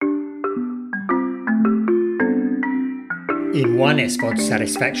In one SVOD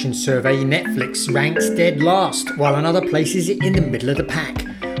satisfaction survey, Netflix ranks dead last, while another places it in the middle of the pack.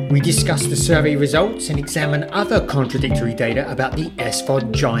 We discuss the survey results and examine other contradictory data about the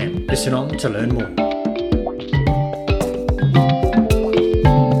SVOD giant. Listen on to learn more.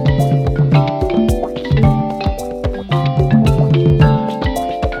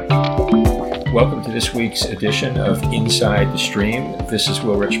 Welcome to this week's edition of Inside the Stream. This is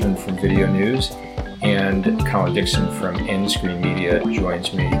Will Richmond from Video News, and Colin Dixon from Endscreen Media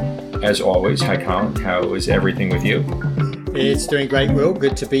joins me as always. Hi Colin, how is everything with you? It's doing great, Will.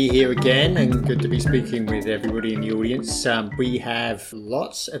 Good to be here again and good to be speaking with everybody in the audience. We have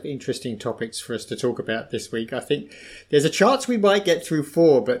lots of interesting topics for us to talk about this week. I think there's a chance we might get through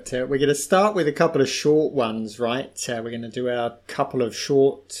 4, but we're going to start with a couple of short ones, right? We're going to do our couple of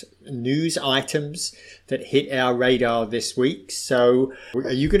short news items that hit our radar this week. So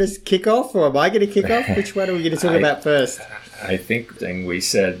are you going to kick off or am I going to kick off? Which one are we going to talk about first? I think we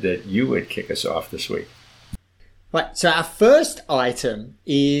said that you would kick us off this week. Right, so our first item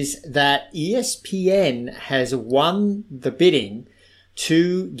is that ESPN has won the bidding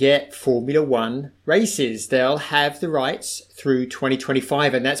to get Formula One races. They'll have the rights through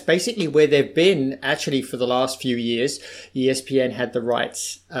 2025, and that's basically where they've been actually for the last few years. ESPN had the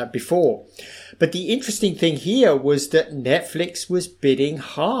rights before. But the interesting thing here was that Netflix was bidding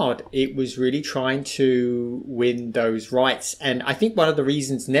hard. It was really trying to win those rights. And I think one of the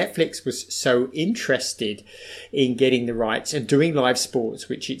reasons Netflix was so interested in getting the rights and doing live sports,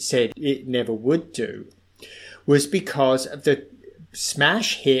 which it said it never would do, was because of the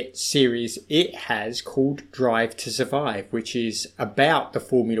smash hit series it has called Drive to Survive, which is about the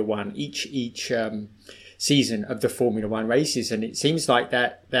Formula One, each season of the Formula One races. And it seems like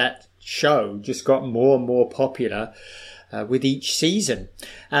that show just got more and more popular with each season.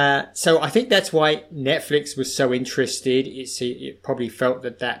 So I think that's why Netflix was so interested. It probably felt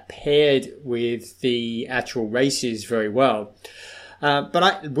that paired with the actual races very well. But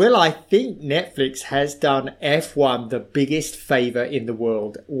I think Netflix has done F1 the biggest favor in the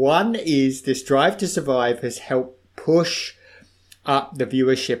world. One is this Drive to Survive has helped push up the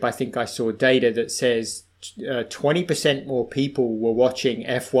viewership. I think I saw data that says 20% more people were watching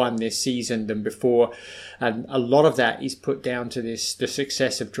F1 this season than before. And a lot of that is put down to the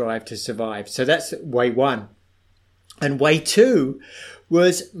success of Drive to Survive. So that's way one. And way two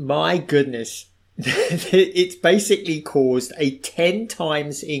was, my goodness, it's basically caused a 10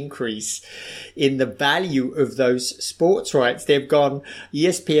 times increase in the value of those sports rights. They've gone,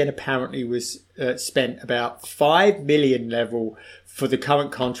 ESPN apparently was spent about 5 million level for the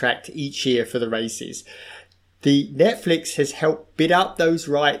current contract each year for the races. The Netflix has helped bid up those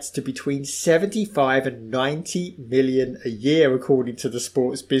rights to between 75 and 90 million a year, according to the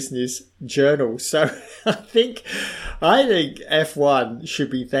Sports Business Journal. So I think F1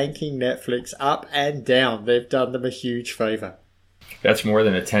 should be thanking Netflix up and down. They've done them a huge favor. That's more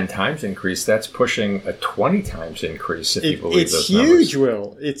than a 10 times increase. That's pushing a 20 times increase, if you believe those numbers. It's huge,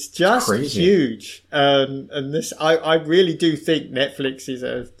 Will. It's just huge. And this, I really do think Netflix is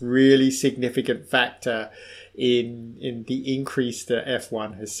a really significant factor in the increase that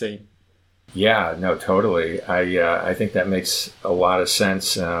F1 has seen. Yeah, no, totally. I think that makes a lot of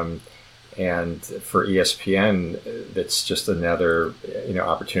sense. And for ESPN, that's just another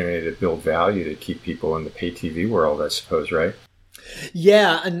opportunity to build value to keep people in the pay TV world, I suppose, right?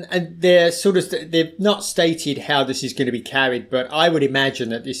 Yeah, and they've not stated how this is going to be carried, but I would imagine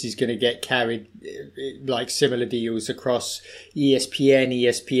that this is going to get carried like similar deals across ESPN,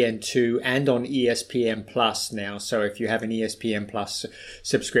 ESPN2, and on ESPN Plus now. So if you have an ESPN Plus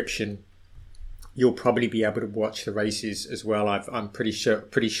subscription, you'll probably be able to watch the races as well. I'm pretty sure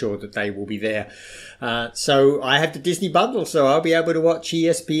that they will be there. So I have the Disney bundle, so I'll be able to watch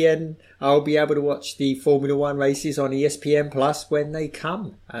ESPN. I'll be able to watch the Formula One races on ESPN Plus when they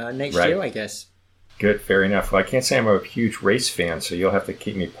come next year, I guess. Good, fair enough. Well, I can't say I'm a huge race fan, so you'll have to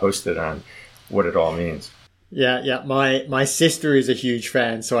keep me posted on what it all means. Yeah. My sister is a huge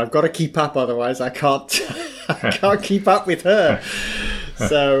fan, so I've got to keep up. Otherwise, I can't keep up with her.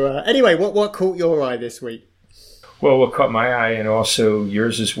 So anyway, what caught your eye this week? Well, what caught my eye, and also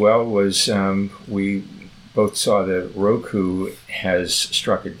yours as well, was we both saw that Roku has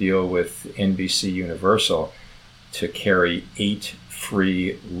struck a deal with NBC Universal to carry 8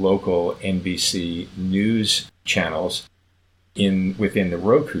 free local NBC news channels within the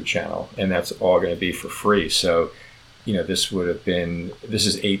Roku channel, and that's all going to be for free. So, this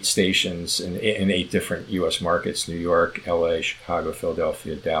is 8 stations in 8 different U.S. markets: New York, L.A., Chicago,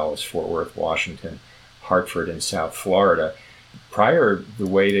 Philadelphia, Dallas, Fort Worth, Washington, Hartford, and South Florida. prior, the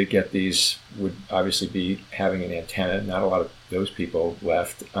way to get these would obviously be having an antenna. Not a lot of those people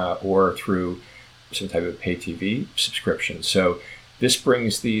left, or through some type of pay TV subscription. So this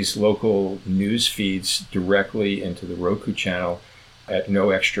brings these local news feeds directly into the Roku channel at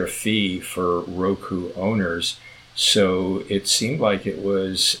no extra fee for Roku owners. So it seemed like it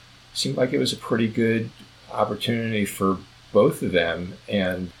was a pretty good opportunity for both of them,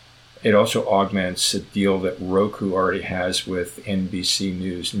 and it also augments a deal that Roku already has with NBC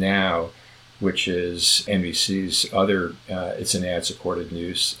News Now, which is NBC's other. It's an ad-supported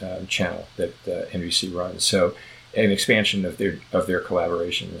news channel that NBC runs. So an expansion of their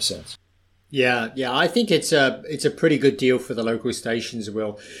collaboration in a sense. Yeah, I think it's a pretty good deal for the local stations,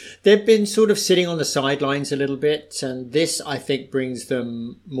 Will. They've been sort of sitting on the sidelines a little bit, and this, I think, brings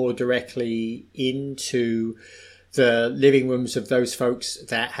them more directly into the living rooms of those folks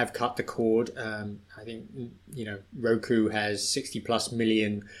that have cut the cord. I think, Roku has 60 plus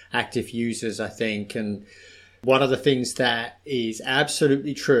million active users, I think, and one of the things that is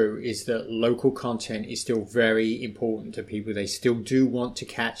absolutely true is that local content is still very important to people. They still do want to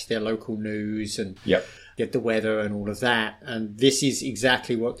catch their local news and get the weather and all of that. And this is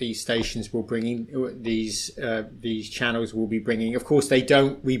exactly what these stations will bring in. These channels will be bringing. Of course, they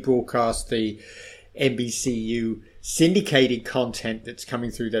don't rebroadcast the NBCU syndicated content that's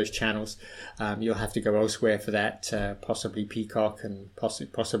coming through those channels. You'll have to go elsewhere for that, possibly Peacock and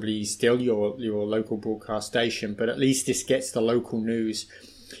possibly still your local broadcast station. But at least this gets the local news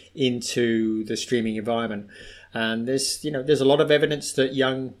into the streaming environment. And there's a lot of evidence that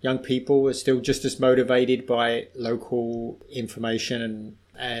young people are still just as motivated by local information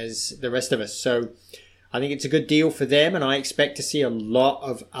as the rest of us. So I think it's a good deal for them, and I expect to see a lot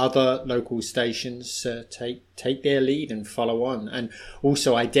of other local stations take their lead and follow on. And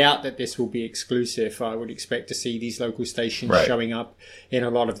also, I doubt that this will be exclusive. I would expect to see these local stations showing up in a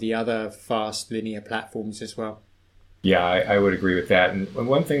lot of the other fast linear platforms as well. Yeah, I would agree with that. And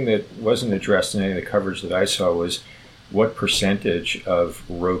one thing that wasn't addressed in any of the coverage that I saw was what percentage of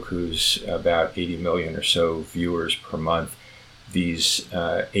Roku's about 80 million or so viewers per month these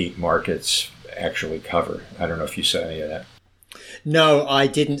 8 markets actually cover. I don't know if you saw any of that. No, I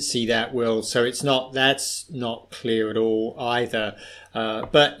didn't see that, Will. So that's not clear at all either.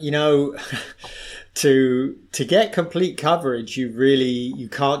 But to get complete coverage, you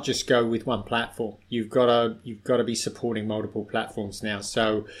can't just go with one platform. You've got to be supporting multiple platforms now.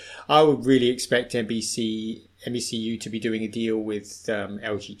 So I would really expect NBCU to be doing a deal with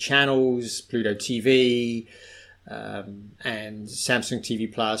LG Channels, Pluto TV, and Samsung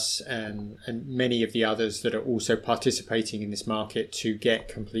TV Plus and many of the others that are also participating in this market to get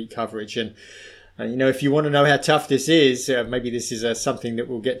complete coverage. And if you want to know how tough this is, maybe this is something that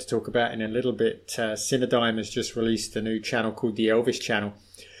we'll get to talk about in a little bit. Cinedigm has just released a new channel called the Elvis Channel,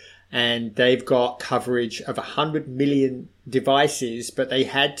 and they've got coverage of 100 million devices, but they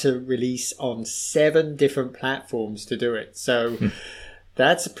had to release on 7 different platforms to do it. So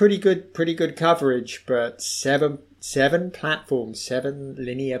that's a pretty good coverage, but seven platforms, 7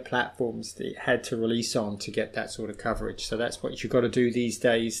 linear platforms that it had to release on to get that sort of coverage. So that's what you've got to do these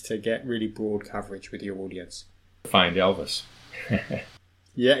days to get really broad coverage with your audience. Find Elvis.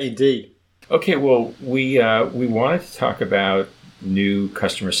 Yeah, indeed. Okay, well, we wanted to talk about new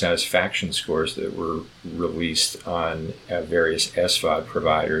customer satisfaction scores that were released on various SVOD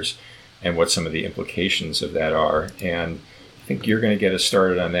providers and what some of the implications of that are. And I think you're going to get us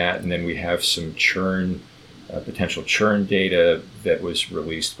started on that, and then we have some potential churn data that was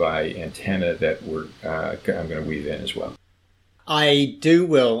released by Antenna that I'm going to weave in as well. I do,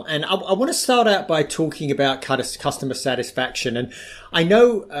 Will. And I want to start out by talking about customer satisfaction. And I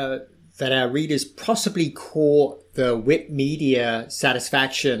know that our readers possibly caught the Whip Media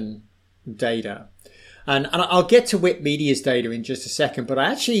satisfaction data. And I'll get to Whip Media's data in just a second, but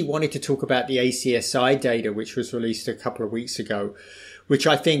I actually wanted to talk about the ACSI data, which was released a couple of weeks ago, which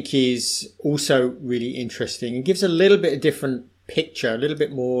I think is also really interesting and gives a little bit of different picture, a little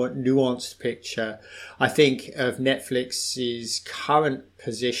bit more nuanced picture, I think, of Netflix's current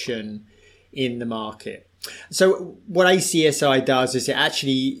position in the market. So what ACSI does is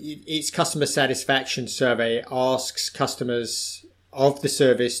its customer satisfaction survey asks customers of the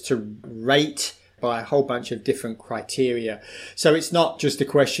service to rate by a whole bunch of different criteria. So it's not just a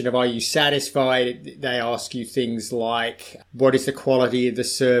question of, are you satisfied? They ask you things like, what is the quality of the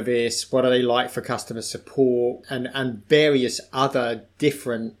service? What are they like for customer support? And various other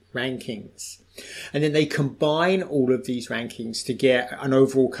different rankings. And then they combine all of these rankings to get an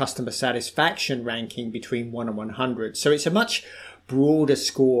overall customer satisfaction ranking between 1 and 100. So it's a much broader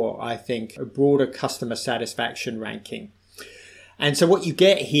score, I think, a broader customer satisfaction ranking. And so what you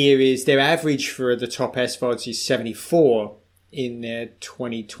get here is their average for the top SVODs is 74 in their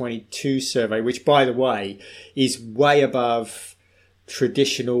 2022 survey, which, by the way, is way above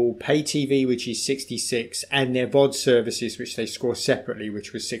traditional pay TV, which is 66, and their VOD services, which they score separately,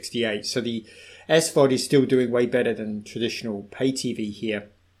 which was 68. So the SVOD is still doing way better than traditional pay TV here.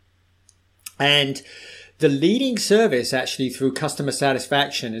 And the leading service, actually, through customer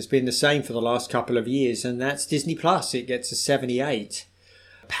satisfaction has been the same for the last couple of years, and that's Disney Plus. It gets a 78.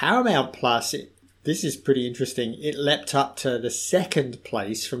 Paramount Plus, this is pretty interesting. It leapt up to the second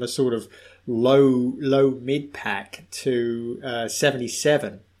place from a sort of low mid pack to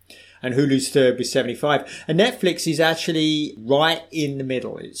 77. And Hulu's third with 75. And Netflix is actually right in the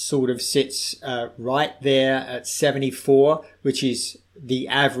middle. It sort of sits right there at 74, which is the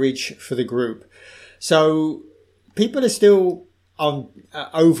average for the group. So people are still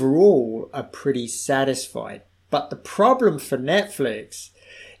overall are pretty satisfied. But the problem for Netflix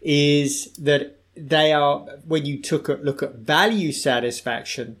is that they are, when you took a look at value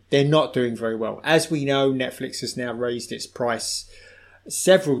satisfaction, they're not doing very well. As we know, Netflix has now raised its price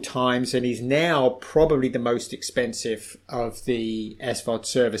several times and is now probably the most expensive of the SVOD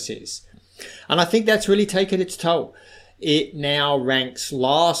services. And I think that's really taken its toll. It now ranks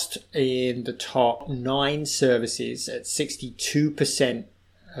last in the top 9 services at 62%,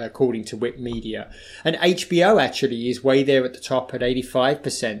 according to Whip Media. And HBO actually is way there at the top at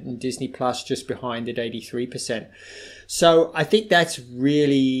 85%, and Disney Plus just behind at 83%. So I think that's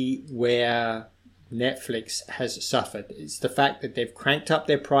really where Netflix has suffered. It's the fact that they've cranked up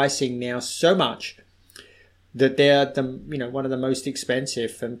their pricing now so much that they're one of the most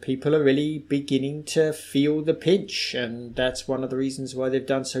expensive, and people are really beginning to feel the pinch, and that's one of the reasons why they've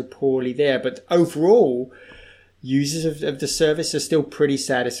done so poorly there. But overall, users of the service are still pretty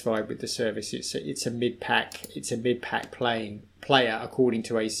satisfied with the service. It's a mid-pack player according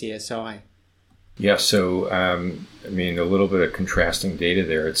to ACSI. Yeah, so a little bit of contrasting data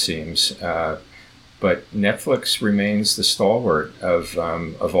there, it seems. But Netflix remains the stalwart of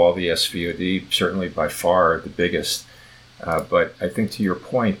all the SVOD, certainly by far the biggest. But I think to your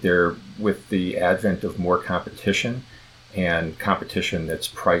point there, with the advent of more competition and competition that's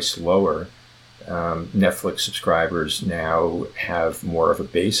priced lower, Netflix subscribers now have more of a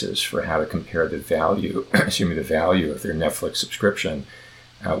basis for how to compare the value, the value of their Netflix subscription.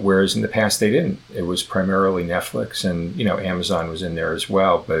 Whereas in the past they didn't. It was primarily Netflix, and Amazon was in there as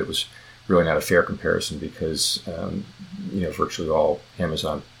well, but it was really not a fair comparison because virtually all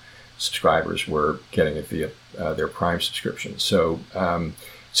Amazon subscribers were getting it via their Prime subscription. So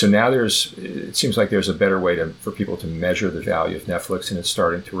now it seems like there's a better way for people to measure the value of Netflix, and it's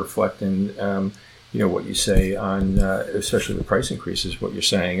starting to reflect in what you say on especially the price increases, what you're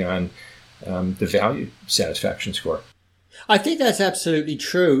saying on the value satisfaction score. I think that's absolutely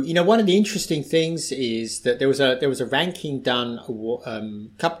true. One of the interesting things is that there was a ranking done a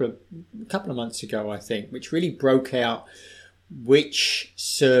couple of months ago, I think, which really broke out which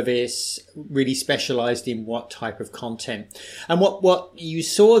service really specialized in what type of content. And what you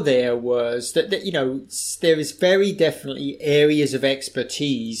saw there was that there is very definitely areas of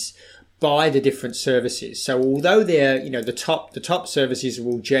expertise by the different services. So although they're, the top services are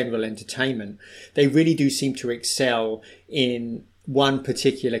all general entertainment, they really do seem to excel in one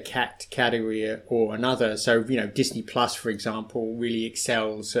particular category or another. So, Disney Plus, for example, really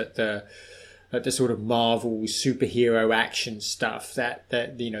excels at the sort of Marvel superhero action stuff that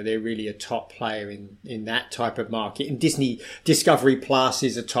they're really a top player in that type of market. And Discovery Plus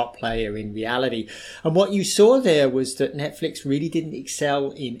is a top player in reality. And what you saw there was that Netflix really didn't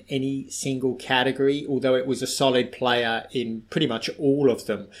excel in any single category, although it was a solid player in pretty much all of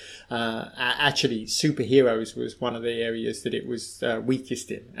them. Actually, superheroes was one of the areas that it was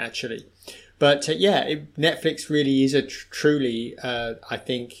weakest in, actually. But Netflix really is truly, I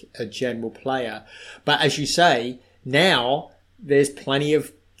think, a general player. But as you say, now there's plenty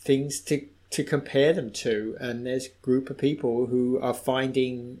of things to compare them to. And there's a group of people who are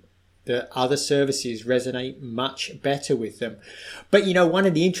finding that other services resonate much better with them. But, one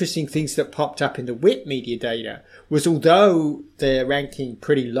of the interesting things that popped up in the Whip Media data was, although they're ranking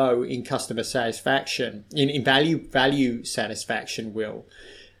pretty low in customer satisfaction, in value satisfaction,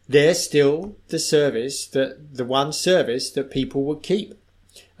 they're still the one service that people would keep.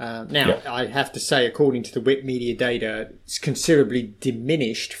 I have to say, according to the Whip Media data, it's considerably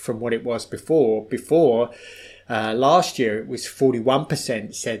diminished from what it was before. Last year, it was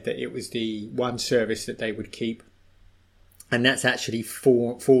 41% said that it was the one service that they would keep. And that's actually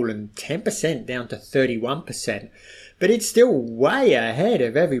fallen 10% down to 31%. But it's still way ahead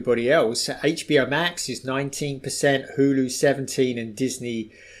of everybody else. HBO Max is 19%, Hulu 17%, and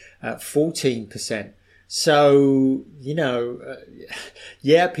Disney 14%. So,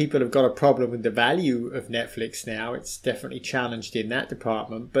 people have got a problem with the value of Netflix now. It's definitely challenged in that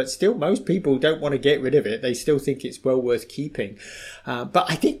department. But still, most people don't want to get rid of it. They still think it's well worth keeping. But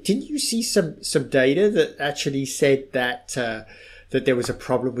I think, didn't you see some data that actually said that that there was a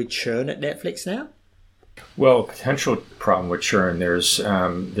problem with churn at Netflix now? Well, potential problem with churn. There was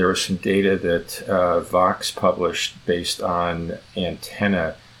some data that Vox published based on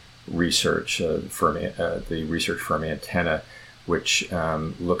Antenna research, the research firm Antenna, which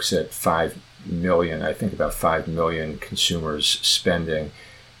looks at 5 million, I think about 5 million consumers spending.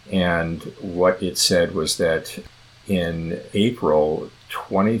 And what it said was that in April,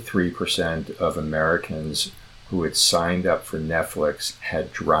 23% of Americans who had signed up for Netflix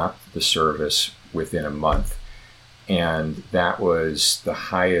had dropped the service within a month. And that was the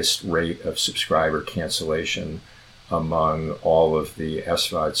highest rate of subscriber cancellation among all of the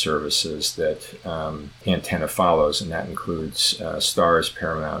SVOD services that Antenna follows, and that includes Starz,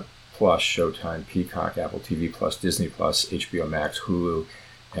 Paramount Plus, Showtime, Peacock, Apple TV Plus, Disney Plus, HBO Max, Hulu,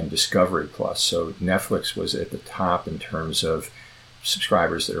 and Discovery Plus. So Netflix was at the top in terms of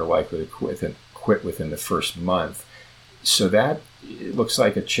subscribers that are likely to quit within the first month. So that it looks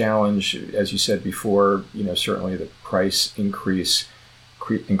like a challenge, as you said before. Certainly the price increases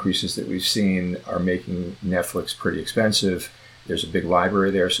that we've seen are making Netflix pretty expensive. There's a big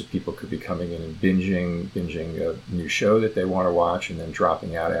library there, so people could be coming in and binging a new show that they want to watch and then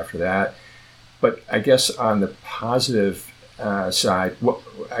dropping out after that. But I guess on the positive side, what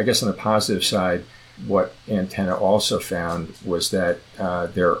Antenna also found was that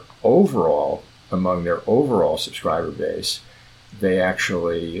among their overall subscriber base, they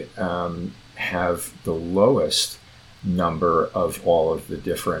actually have the lowest number of all of the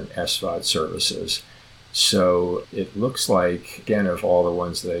different SVOD services. So it looks like, again, of all the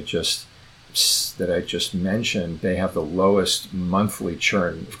ones that I just mentioned, they have the lowest monthly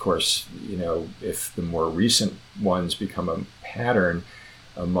churn. Of course, if the more recent ones become a pattern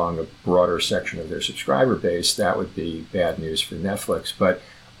among a broader section of their subscriber base, that would be bad news for Netflix. But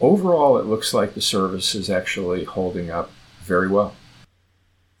overall, it looks like the service is actually holding up very well.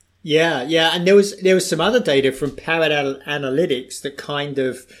 Yeah, and there was some other data from Parrot Analytics that kind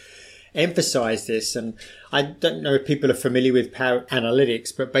of emphasized this, and I don't know if people are familiar with Parrot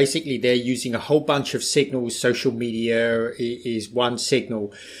Analytics, but basically they're using a whole bunch of signals. Social media is one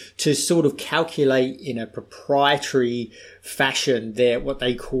signal to sort of calculate in a proprietary fashion what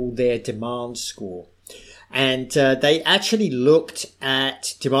they call their demand score. And they actually looked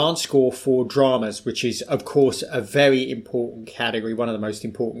at demand score for dramas, which is, of course, a very important category, one of the most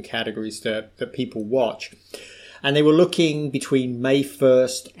important categories that people watch. And they were looking between May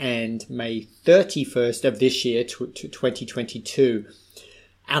 1st and May 31st of this year, to 2022.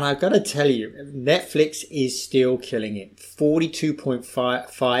 And I've got to tell you, Netflix is still killing it.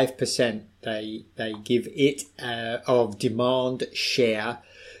 42.5% they give it of demand share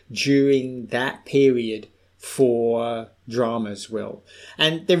during that period for dramas, Will.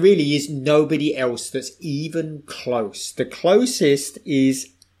 And there really is nobody else that's even close. The closest is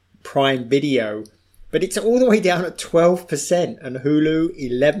Prime Video, but it's all the way down at 12%, and Hulu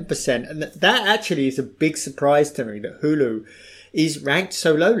 11%. And that actually is a big surprise to me, that Hulu is ranked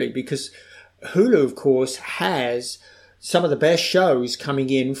so lowly, because Hulu, of course, has some of the best shows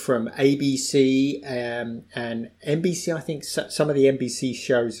coming in from ABC and NBC. I think some of the NBC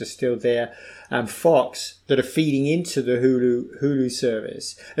shows are still there, Fox, that are feeding into the Hulu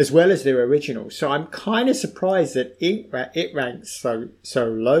service, as well as their originals. So I'm kind of surprised that it ranks so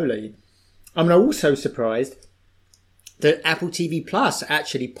lowly. I'm also surprised that Apple TV Plus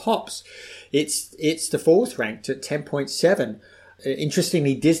actually pops. It's the fourth ranked at 10.7.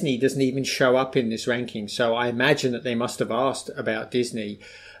 Interestingly, Disney doesn't even show up in this ranking, so I imagine that they must have asked about Disney.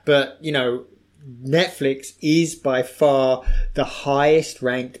 But, Netflix is by far the highest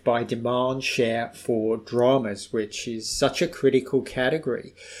ranked by demand share for dramas, which is such a critical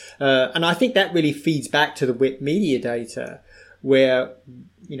category. And I think that really feeds back to the WIP media data, where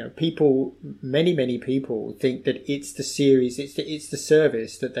many people think that it's the series, it's the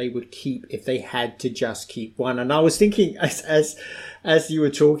service that they would keep if they had to just keep one. And I was thinking, as you were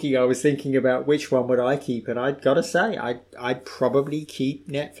talking, I was thinking about which one would I keep, and I'd got to say, I'd probably keep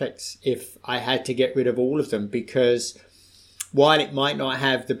Netflix if I had to get rid of all of them, because while it might not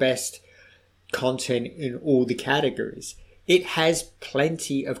have the best content in all the categories, it has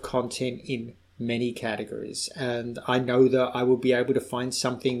plenty of content in many categories. And I know that I will be able to find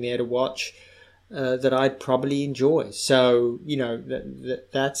something there to watch that I'd probably enjoy. So,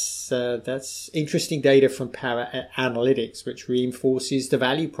 that's interesting data from Power Analytics, which reinforces the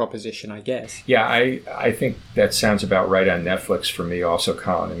value proposition, I guess. Yeah, I think that sounds about right on Netflix for me also,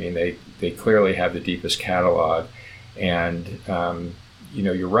 Colin. I mean, they clearly have the deepest catalog, and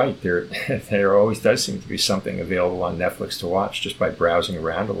you're right. There always does seem to be something available on Netflix to watch just by browsing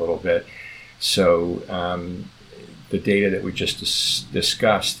around a little bit. So the data that we just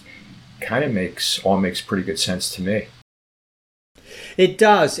discussed kind of makes pretty good sense to me. It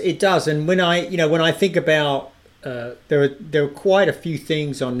does. And when I think about there are quite a few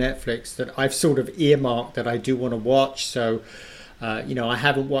things on Netflix that I've sort of earmarked that I do want to watch. So I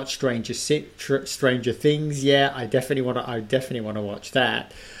haven't watched Stranger Things yet. I definitely want to watch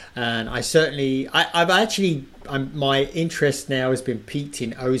that. And my interest now has been piqued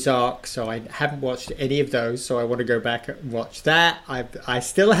in Ozark, so I haven't watched any of those, so I want to go back and watch that. I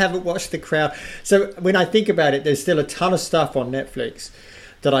still haven't watched The Crown. So when I think about it, there's still a ton of stuff on Netflix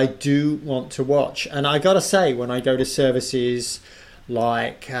that I do want to watch. And I gotta say, when I go to services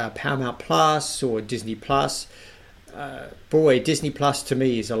like Paramount Plus or Disney Plus, Disney Plus to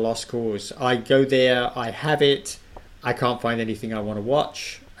me is a lost cause. I go there, I have it, I can't find anything I want to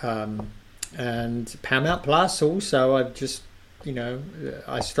watch. And Paramount Plus also, I've just,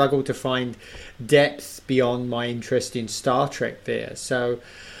 I struggle to find depth beyond my interest in Star Trek there. So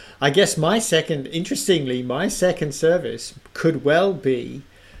I guess my second service could well be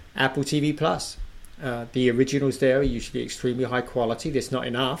Apple TV Plus. The originals there are usually extremely high quality. There's not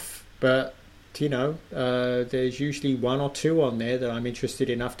enough, but there's usually one or two on there that I'm interested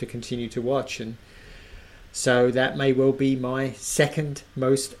enough to continue to watch, and so that may well be my second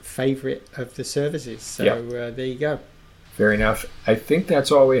most favorite of the services. So there you go. Fair enough. I think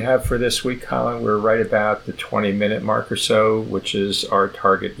that's all we have for this week, Colin. We're right about the 20-minute mark or so, which is our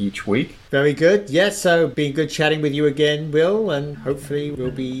target each week. Very good. Yes, so been good chatting with you again, Will, and hopefully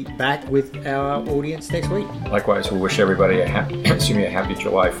we'll be back with our audience next week. Likewise, we'll wish everybody a happy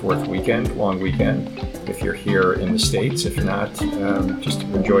July 4th weekend, long weekend, if you're here in the States. If not, just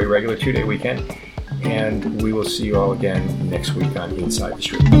enjoy a regular 2-day weekend. And we will see you all again next week on Inside the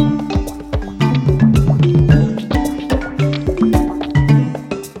Stream.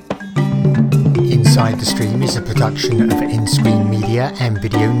 Inside the Stream is a production of InScreen Media and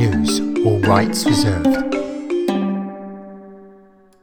Video News, all rights reserved.